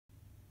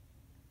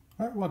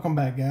Alright, welcome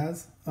back,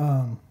 guys.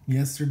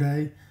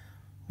 Yesterday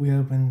we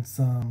opened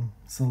some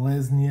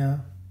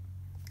Selesnya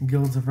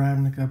Guilds of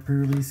Ravnica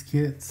pre-release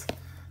kits.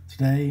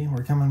 Today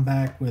we're coming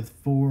back with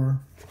 4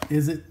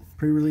 Izzet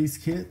pre-release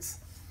kits.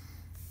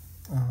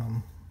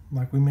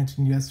 Like we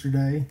mentioned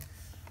yesterday,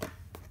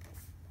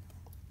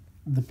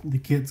 the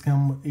kits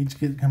each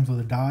kit comes with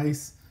a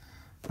dice,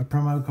 a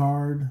promo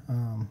card,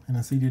 and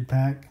a seeded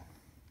pack.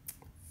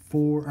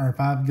 4 or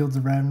 5 Guilds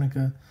of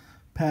Ravnica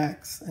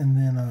packs, and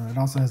then it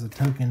also has a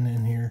token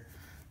in here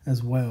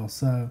as well.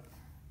 So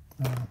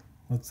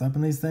let's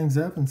open these things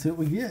up and see what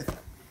we get.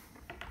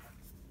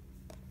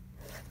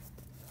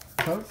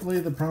 Hopefully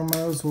the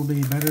promos will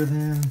be better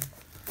than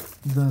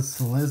the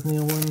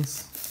Selesnya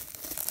ones.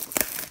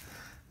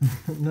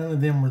 None of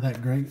them were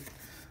that great.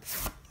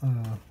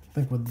 I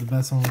think the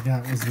best one we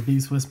got was the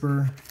Beast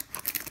Whisperer.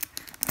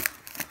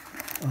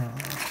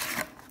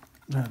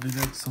 I'll do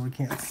that so we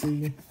can't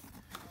see.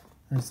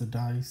 There's the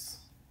dice.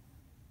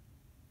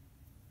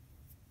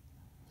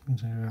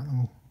 Check it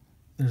out.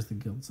 There's the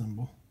guild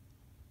symbol.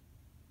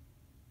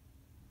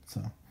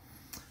 So,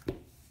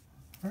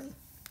 alright,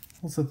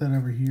 we'll set that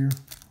over here.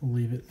 We'll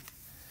leave it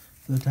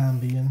for the time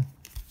being.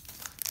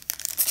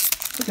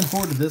 Looking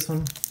forward to this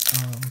one.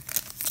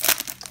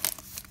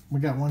 We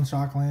got one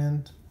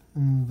Shockland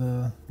in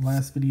the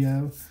last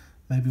video.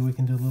 Maybe we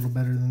can do a little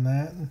better than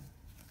that.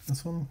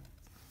 This one,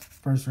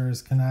 first rare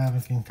is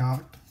Connive and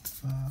Concoct.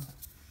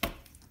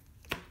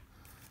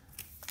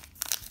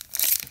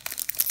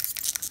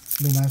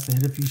 Be nice to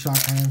hit a few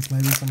Shocklands,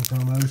 maybe some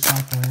promo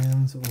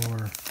Shocklands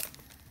or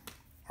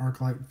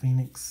Arclight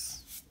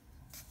Phoenix,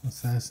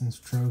 Assassin's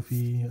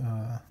Trophy.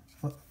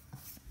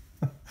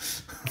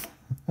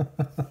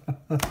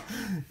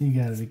 You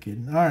gotta be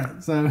kidding.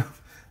 Alright, so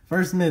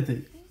first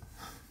mythic,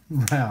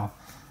 Ral.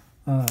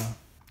 In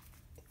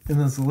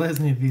the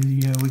Selesnya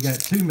video, we got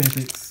 2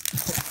 mythics,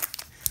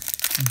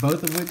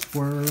 both of which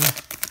were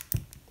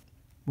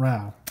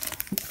Ral.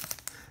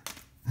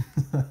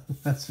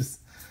 That's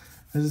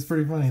just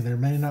pretty funny. There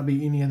may not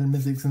be any other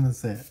mythics in the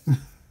set.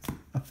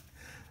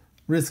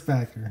 Risk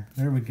factor.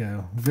 There we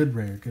go. Good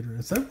rare. Good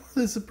rare. So far,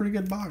 this is a pretty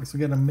good box. We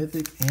got a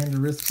mythic and a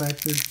risk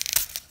factor.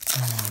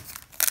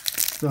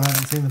 Still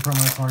haven't seen the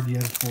promo card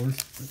yet, of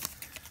course. But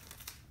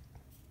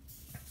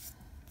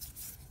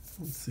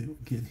let's see what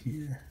we get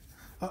here.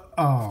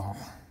 Oh.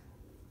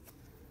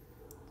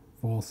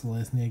 Full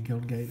Selesnya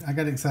Guildgate. I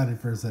got excited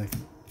for a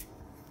second.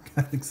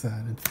 Got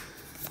excited.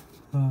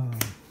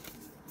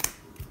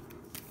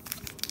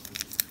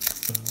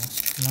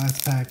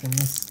 Last pack in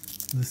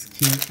this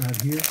kit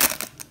right here.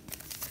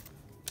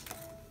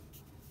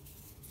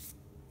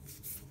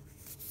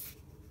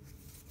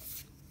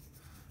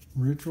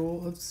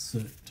 Ritual of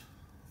Soot.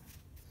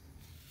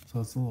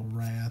 So it's a little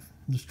wrath.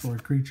 Destroy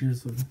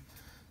creatures with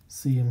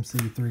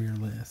CMC 3 or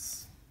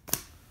less.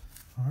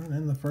 Alright,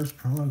 and the first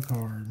promo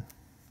card.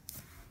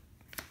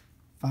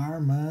 Fire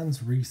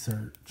Mines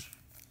Research.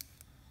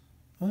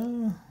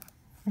 Yeah,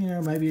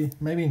 maybe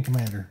in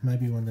Commander.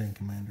 Maybe one day in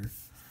Commander.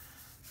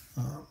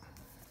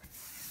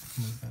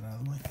 Move that out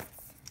of the way.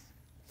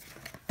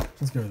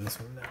 Let's go to this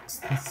one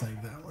next. Let's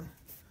save that one.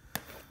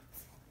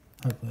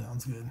 Hopefully that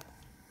one's good.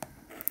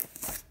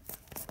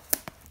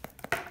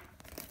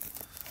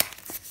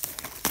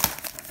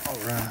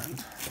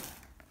 Alright.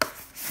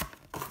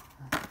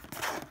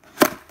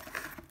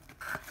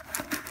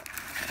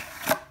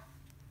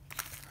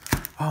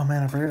 Oh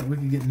man, I forgot we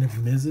could get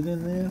Izzet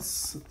in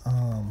this.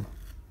 That'd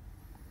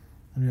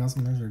be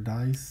awesome. There's our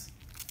dice.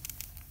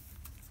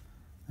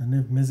 And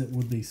Izzet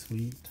would be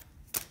sweet.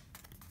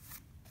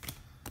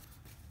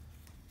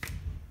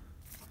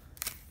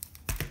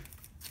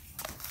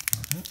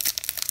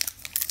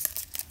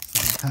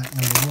 Pack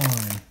number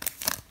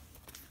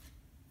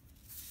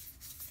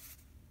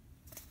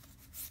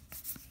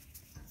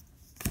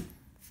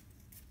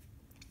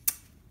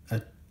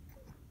 1.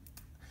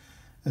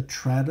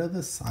 Atrada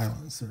the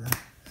Silencer.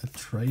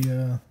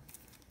 Atrada.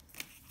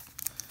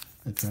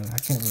 I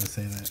can't really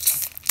say that.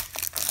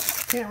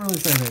 Can't really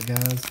say that,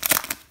 guys.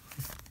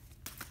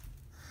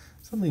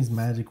 Some of these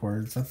magic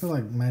words. I feel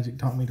like magic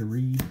taught me to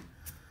read.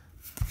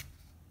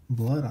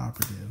 Blood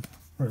Operative.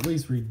 Or at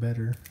least read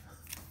better.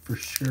 For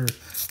sure.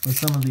 Or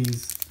some of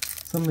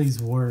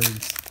these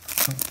words.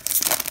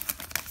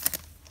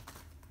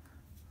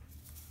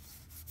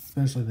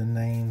 Especially the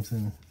names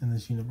in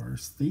this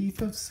universe.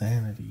 Thief of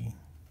Sanity.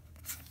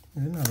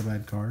 Not a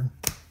bad card.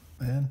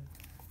 Bad.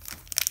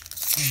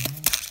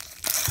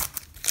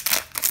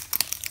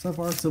 So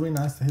far, still be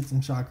nice to hit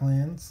some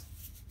Shocklands.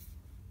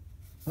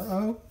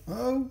 Oh,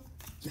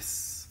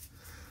 yes.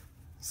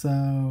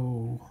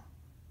 So,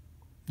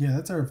 yeah,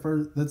 that's our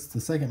first. That's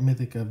the second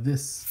mythic of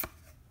this.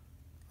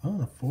 Oh,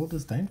 and a full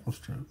Disdainful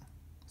Stroke.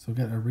 So we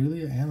got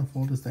Aurelia and a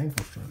full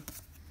Disdainful Stroke.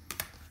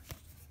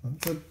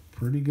 That's a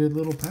pretty good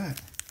little pack.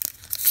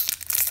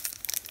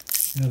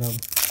 Got a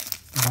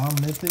bomb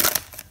mythic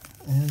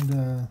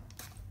and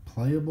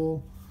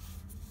playable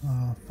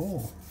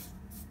full.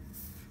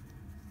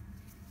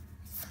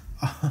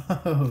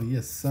 Oh,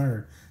 yes,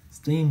 sir.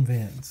 Steam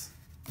Vents.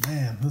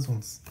 Man, this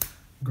one's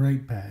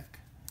Great pack.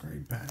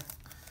 Great pack.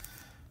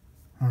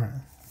 Alright.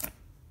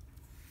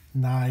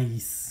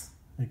 Nice.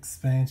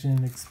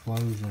 Expansion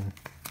Explosion.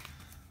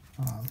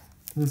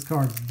 This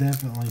card's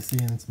definitely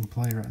seeing some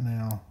play right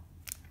now.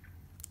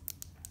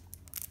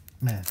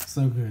 Man,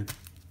 so good.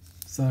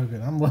 So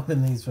good. I'm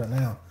loving these right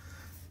now.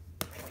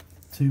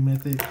 2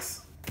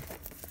 mythics.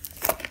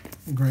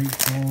 Great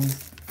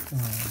pulls.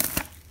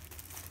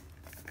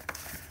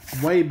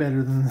 Way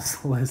better than the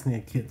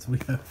Selesnya kits we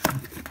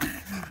opened.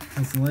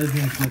 The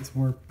Selesnya kits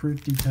were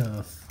pretty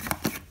tough.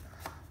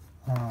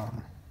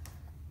 Another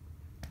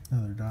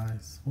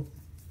dice. Whoop.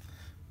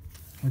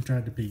 We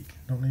tried to peek.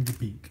 Don't need to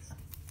peek.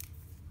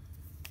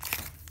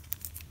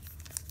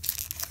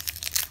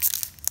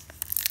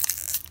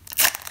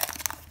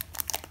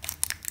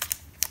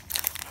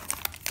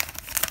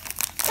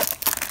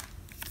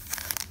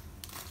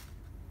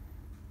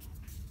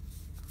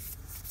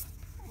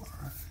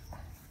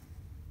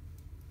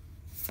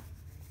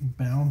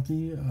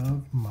 Bounty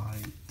of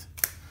Might.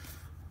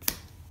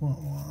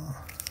 What?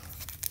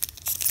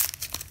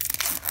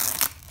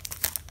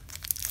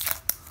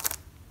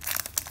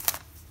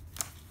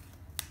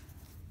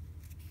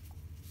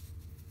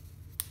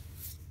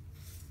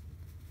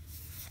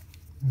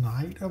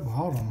 Night of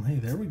Autumn. Hey,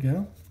 there we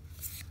go.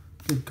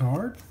 Good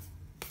card.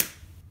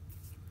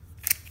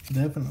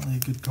 Definitely a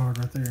good card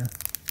right there.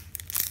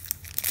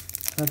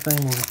 That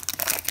thing will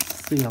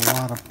see a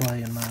lot of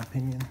play in my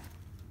opinion.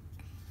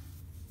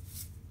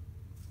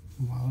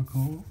 Wild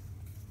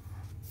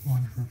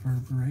Wonder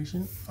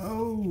Reverberation.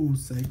 Oh,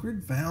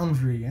 Sacred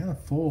Foundry and a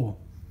full.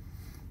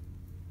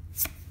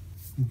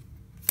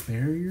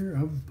 Barrier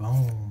of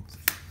Bones.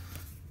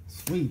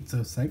 Sweet,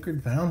 so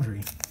Sacred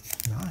Foundry.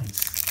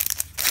 Nice.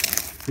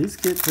 These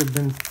kits have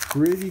been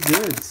pretty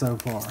good so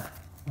far.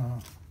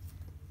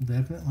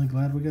 Definitely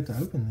glad we got to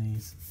open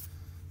these.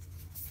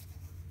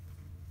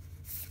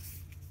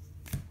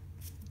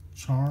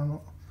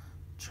 Charnel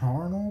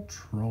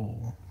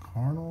Troll.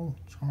 Charnel.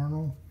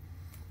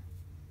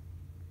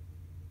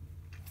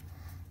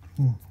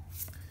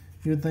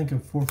 You'd think a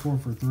 4/4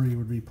 for 3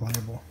 would be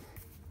playable.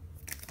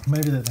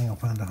 Maybe that thing will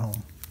find a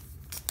home.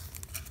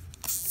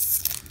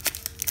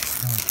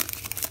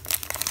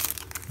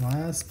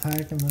 Last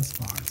pack in this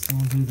box. Then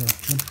we'll do the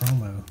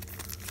promo.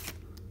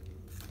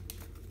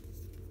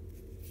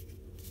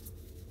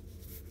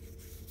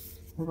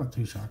 What about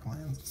 2 shock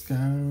lands? Let's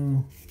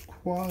go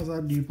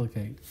quasi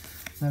duplicate.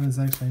 That is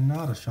actually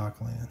not a shock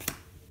land.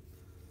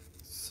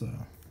 So,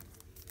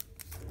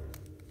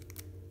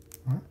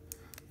 alright.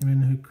 You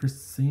know who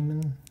Chris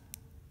Seaman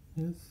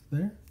is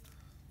there?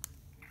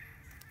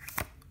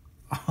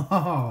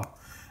 Oh,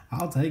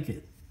 I'll take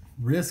it.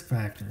 Risk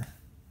factor.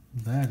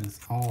 That is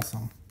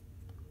awesome.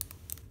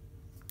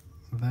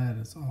 That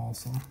is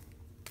awesome.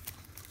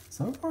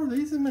 So far,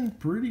 these have been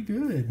pretty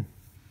good.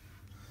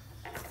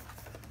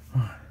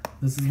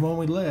 This is one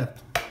we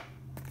left.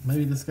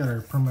 Maybe this got our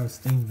promo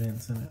steam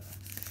vents in it.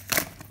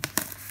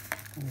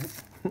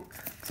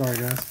 Sorry,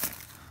 guys.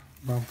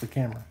 Bumped the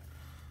camera.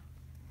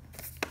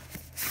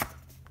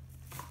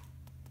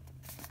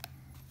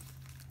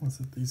 Let's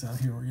set these out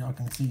here where y'all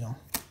can see them.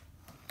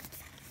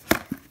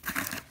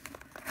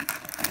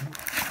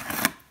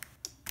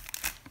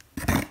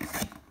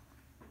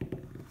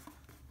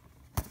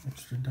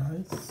 Extra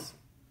dice.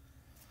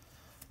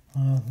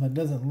 That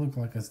doesn't look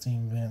like a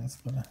steam vents,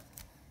 but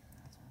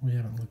we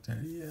haven't looked at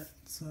it yet,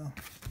 so.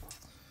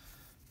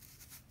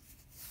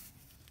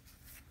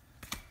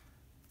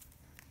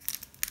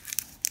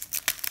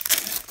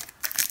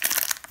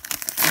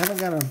 I haven't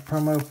got a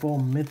promo full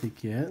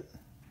mythic yet.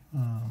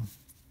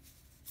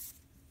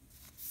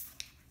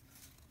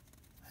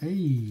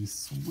 Hey,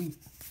 sweet.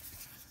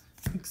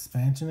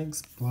 Expansion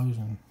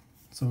Explosion.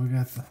 So we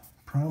got the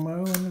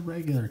promo and the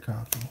regular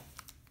copy.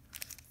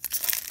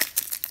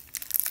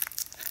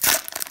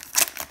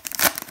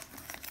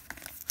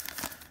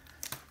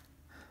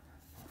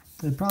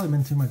 It'd probably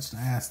been too much to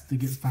ask to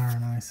get Fire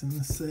and Ice in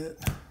this set,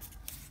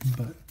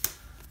 but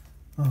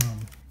I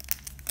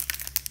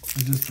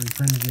just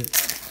reprinted it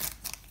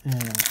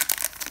in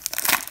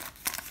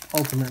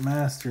Ultimate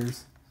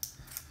Masters.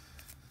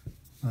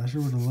 I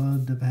sure would have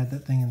loved to have had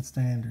that thing in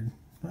Standard.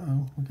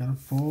 Uh-oh, we got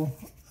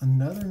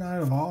another Night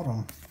of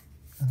Autumn,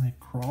 and they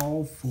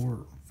crawl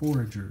for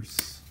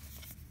foragers.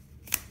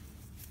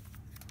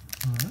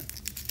 All right.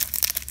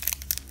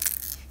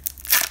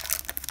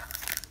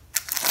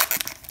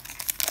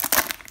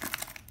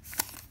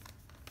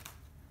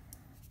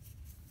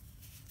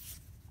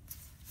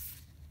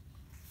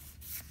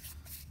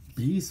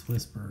 Beast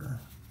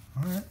Whisperer.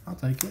 Alright, I'll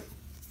take it.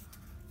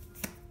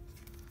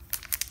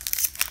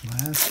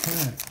 Last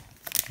pack.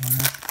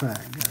 Last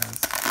pack, guys.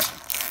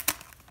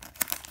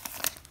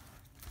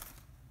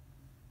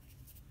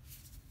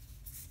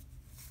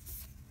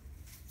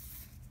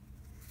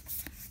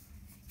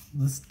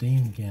 The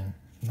Steamkin.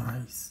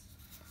 Nice.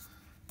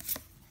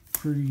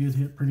 Pretty good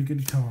hit, pretty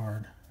good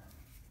card.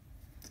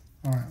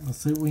 Alright, let's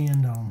see what we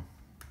end on.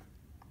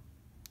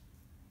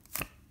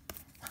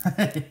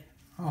 Hey,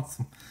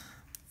 awesome.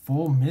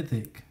 Full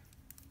mythic.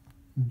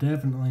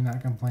 Definitely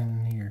not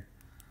complaining here.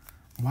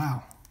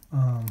 wow.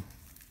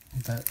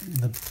 That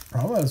the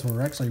promos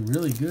were actually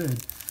really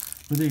good,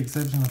 with the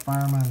exception of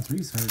Firemind's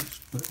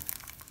Research. But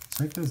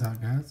check those out,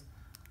 guys.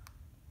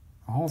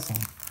 Awesome.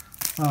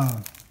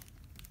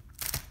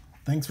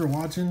 Thanks for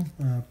watching.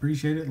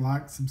 Appreciate it.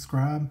 Like,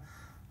 subscribe.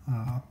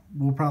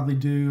 We'll probably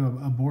do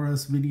a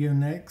Boros video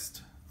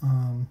next.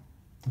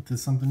 If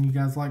there's something you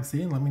guys like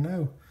seeing, let me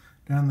know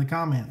down in the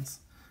comments.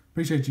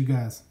 Appreciate you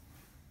guys.